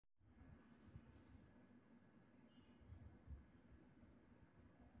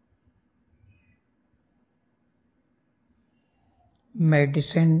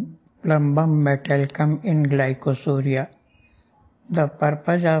Medicine Plumbum Metallicum in Glycosuria. The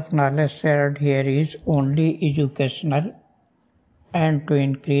purpose of knowledge shared here is only educational and to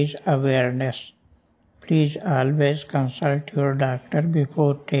increase awareness. Please always consult your doctor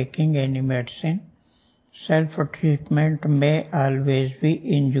before taking any medicine. Self-treatment may always be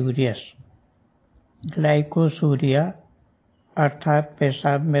injurious. Glycosuria अर्थात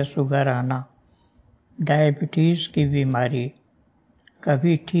पेशाब में sugar आना, diabetes की बीमारी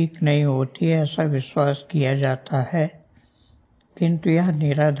कभी ठीक नहीं होती है ऐसा विश्वास किया जाता है, किंतु यह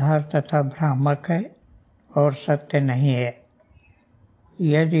निराधार तथा भ्रामक है और सत्य नहीं है।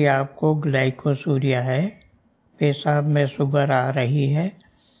 यदि आपको ग्लाइकोसूरिया है, पेशाब में शुगर आ रही है,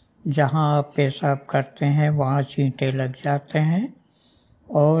 जहां आप पेशाब करते हैं वहां चींटे लग जाते हैं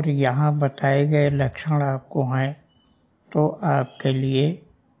और यहाँ बताए गए लक्षण आपको हैं, तो आपके लिए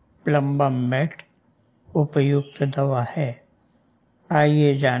प्लम्बम मेट उपयुक्त दवा है।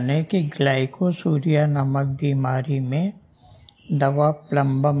 आइए जानें कि ग्लाइकोसूरिया नामक बीमारी में दवा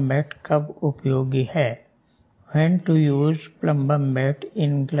प्लम्बम मेट कब उपयोगी है। When to use plumbum met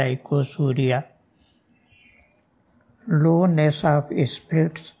in glycosuria? Lowness of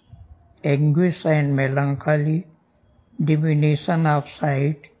spirits, anguish and melancholy, diminution of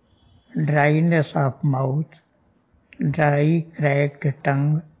sight, dryness of mouth, dry cracked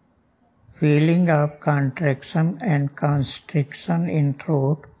tongue, feeling of contraction and constriction in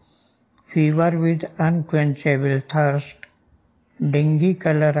throat, fever with unquenchable thirst, dingy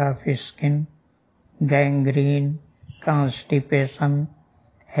color of skin, gangrene, constipation,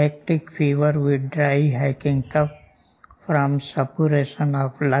 hectic fever with dry hacking cough from suppuration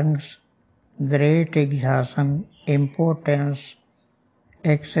of lungs, great exhaustion, impotence,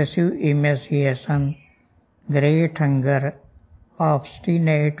 excessive emaciation, great hunger,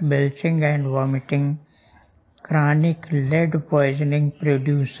 obstinate belching and vomiting. Chronic lead poisoning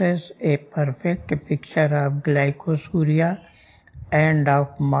produces a perfect picture of glycosuria and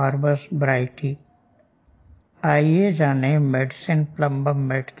of morbus brighty. आइए जानें medicine plumbum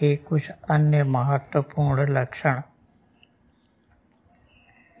met के कुछ अन्य महत्वपूर्ण लक्षण।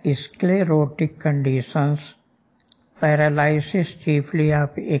 Sclerotic conditions, paralysis chiefly of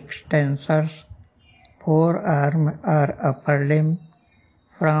extensors, forearm or upper limb,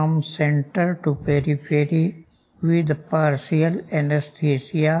 from center to periphery with partial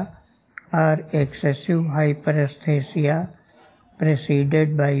anesthesia or excessive hyperesthesia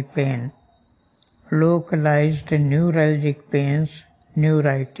preceded by pain. Localized neuralgic pains,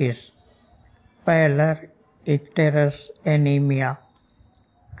 nephritis, pallor, icterus, anemia,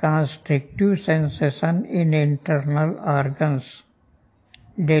 constrictive sensation in internal organs,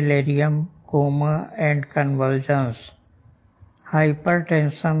 delirium, coma and convulsions,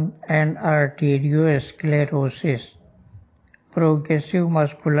 hypertension and arteriosclerosis, progressive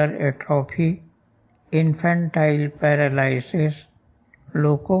muscular atrophy, infantile paralysis,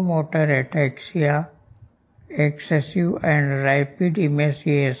 locomotor ataxia, excessive and rapid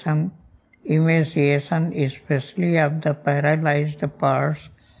emaciation especially of the paralyzed parts,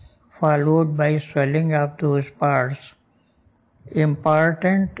 followed by swelling of those parts,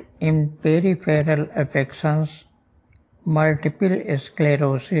 important in peripheral affections, multiple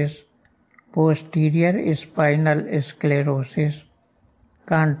sclerosis, posterior spinal sclerosis,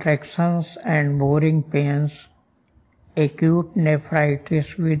 contractions and boring pains, acute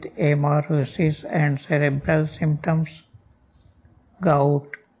nephritis with amaurosis and cerebral symptoms,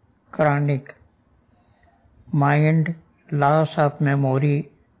 gout, chronic, mind, loss of memory,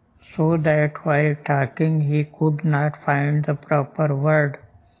 so that while talking he could not find the proper word,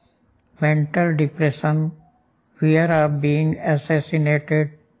 mental depression, fear of being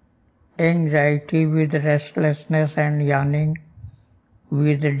assassinated, anxiety with restlessness and yawning,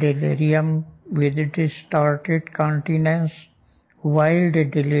 with delirium, with distorted countenance, wild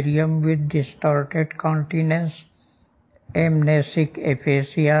delirium with distorted countenance, amnesic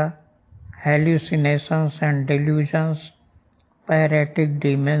aphasia, hallucinations and delusions, paratic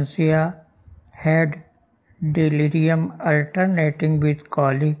dementia, head, delirium alternating with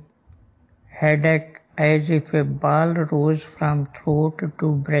colic, headache as if a ball rose from throat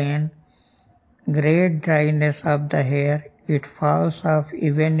to brain, great dryness of the hair, it falls off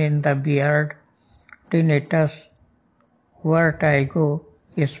even in the beard, tinnitus, vertigo,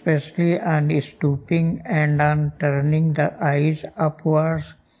 especially on stooping and on turning the eyes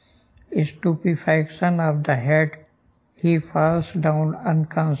upwards, stupefaction of the head, he falls down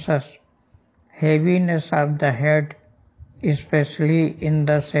unconscious, heaviness of the head, especially in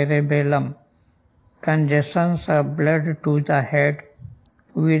the cerebellum, congestions of blood to the head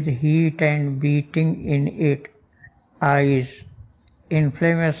with heat and beating in it, eyes,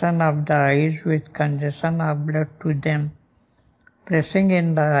 inflammation of the eyes with congestion of blood to them, pressing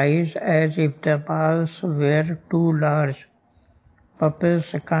in the eyes as if the balls were too large,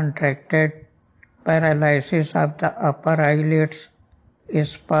 pupils contracted, paralysis of the upper eyelids,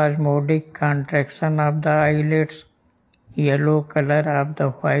 spasmodic contraction of the eyelids, yellow color of the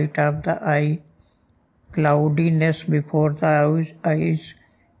white of the eye, cloudiness before the eyes,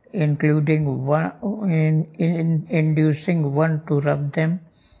 including inducing one to rub them,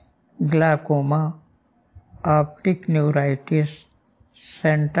 glaucoma, optic neuritis,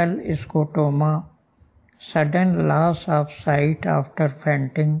 central scotoma, sudden loss of sight after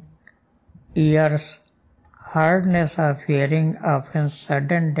fainting, ears, hardness of hearing, often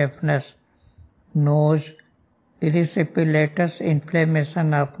sudden deafness, nose, erysipelatous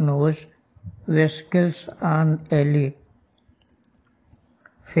inflammation of nose, vesicles on alley,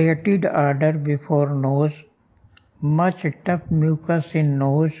 fetid odor before nose, much tough mucus in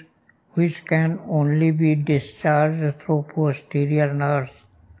nose which can only be discharged through posterior nerves,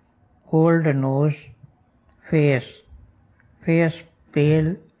 cold nose, face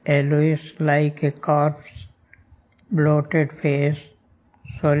pale, yellowish like a corpse, bloated face,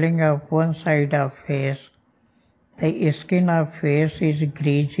 swelling of one side of face, the skin of face is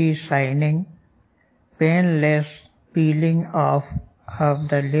greasy, shining, painless, peeling off of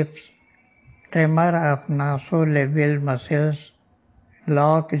the lips, tremor of nasolabial muscles,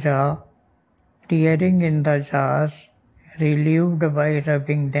 lock jaw, tearing in the jaws, relieved by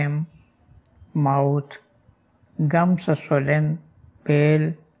rubbing them, mouth, gums swollen,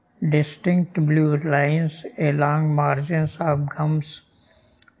 pale, distinct blue lines along margins of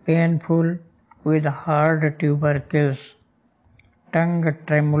gums, painful with hard tubercles, tongue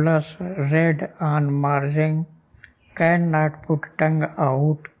tremulous, red on margin, cannot put tongue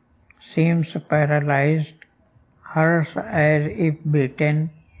out, seems paralyzed, hurts as if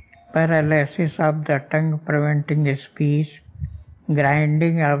beaten, paralysis of the tongue preventing speech,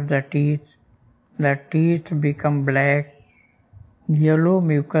 grinding of the teeth become black, yellow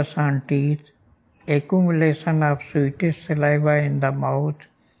mucus on teeth, accumulation of sweetish saliva in the mouth,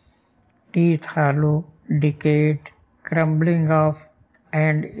 teeth hollow, decayed, crumbling off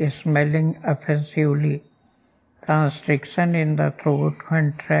and smelling offensively, constriction in the throat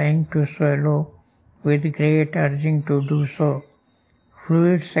when trying to swallow with great urging to do so.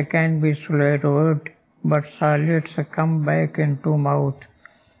 Fluids can be swallowed, but solids come back into mouth.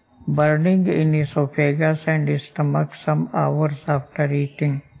 Burning in esophagus and stomach some hours after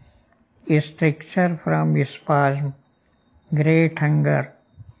eating. Stricture from spasm. Great hunger.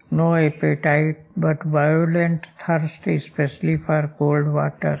 No appetite, but violent thirst, especially for cold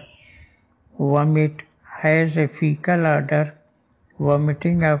water. Vomit. Has a fecal odor.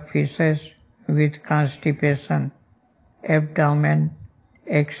 Vomiting of feces with constipation. Abdomen.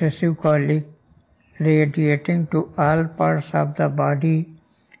 Excessive colic, radiating to all parts of the body.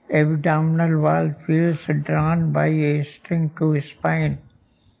 Abdominal wall feels drawn by a string to spine.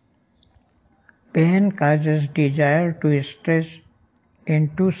 Pain causes desire to stretch,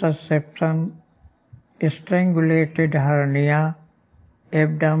 intussusception, strangulated hernia,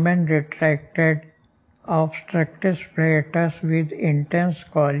 abdomen retracted, obstructed flatus with intense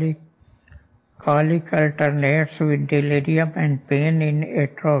colic. Colic alternates with delirium and pain in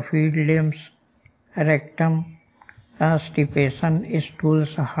atrophied limbs, rectum, constipation,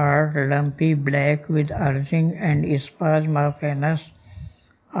 stools hard, lumpy, black with urging and spasm of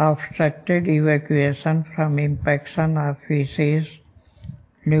anus, obstructed evacuation from impaction of feces,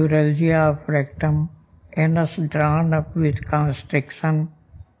 neuralgia of rectum, anus drawn up with constriction,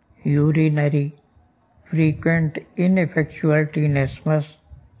 urinary, frequent ineffectual tenesmus,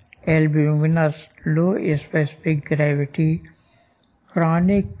 albuminous, low specific gravity,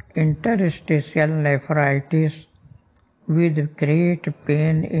 chronic interstitial nephritis with great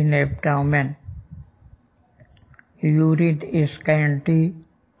pain in abdomen, urine scanty,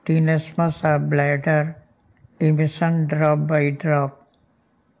 tenesmus of bladder, emission drop by drop,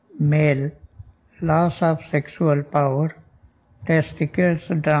 male, loss of sexual power, testicles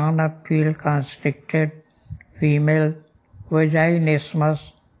drawn up feel constricted, female,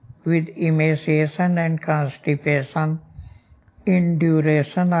 vaginismus with emaciation and constipation,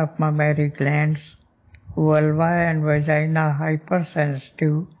 induration of mammary glands, vulva and vagina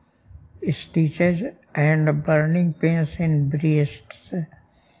hypersensitive, stitches and burning pains in breasts,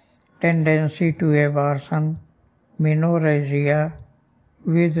 tendency to abortion, menorrhagia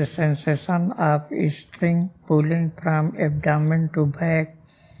with sensation of string pulling from abdomen to back,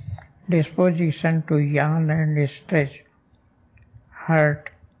 disposition to yawn and stretch,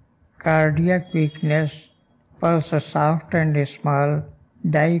 heart, cardiac weakness, pulse soft and small,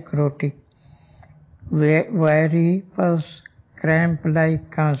 dicrotic, varipulse, cramp-like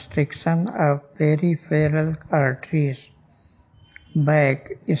constriction of peripheral arteries, back,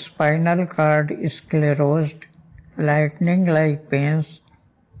 spinal cord sclerosed, lightning-like pains,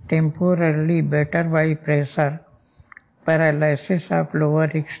 temporarily better by pressure, paralysis of lower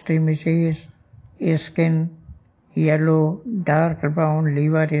extremities, skin, yellow, dark brown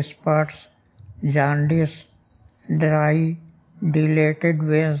liver spots, jaundice, dry, dilated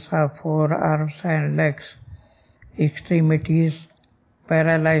veins of forearms and legs, extremities,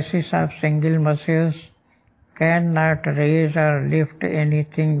 paralysis of single muscles, cannot raise or lift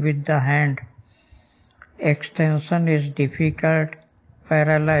anything with the hand. Extension is difficult,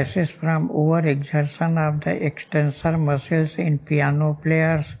 paralysis from overexertion of the extensor muscles in piano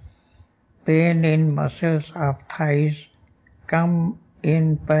players, pain in muscles of thighs, come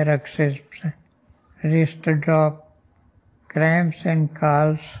in paroxysms, wrist drop, cramps and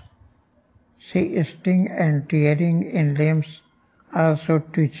calves, sting and tearing in limbs, also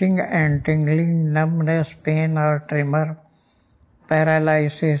twitching and tingling, numbness, pain or tremor,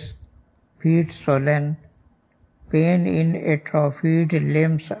 paralysis, feet swollen, pain in atrophied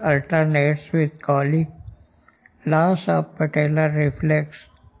limbs alternates with colic, loss of patellar reflex,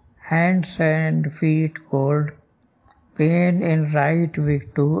 hands and feet cold, pain in right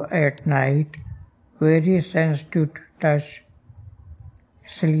victu at night, very sensitive to touch,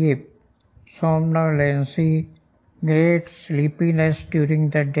 sleep, somnolency, great sleepiness during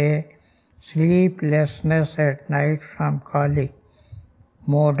the day, sleeplessness at night from colic.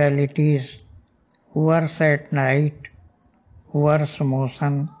 Modalities: worse at night, worse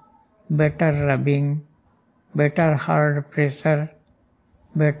motion, better rubbing, better hard pressure,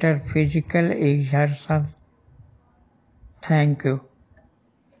 better physical exertion. Thank you.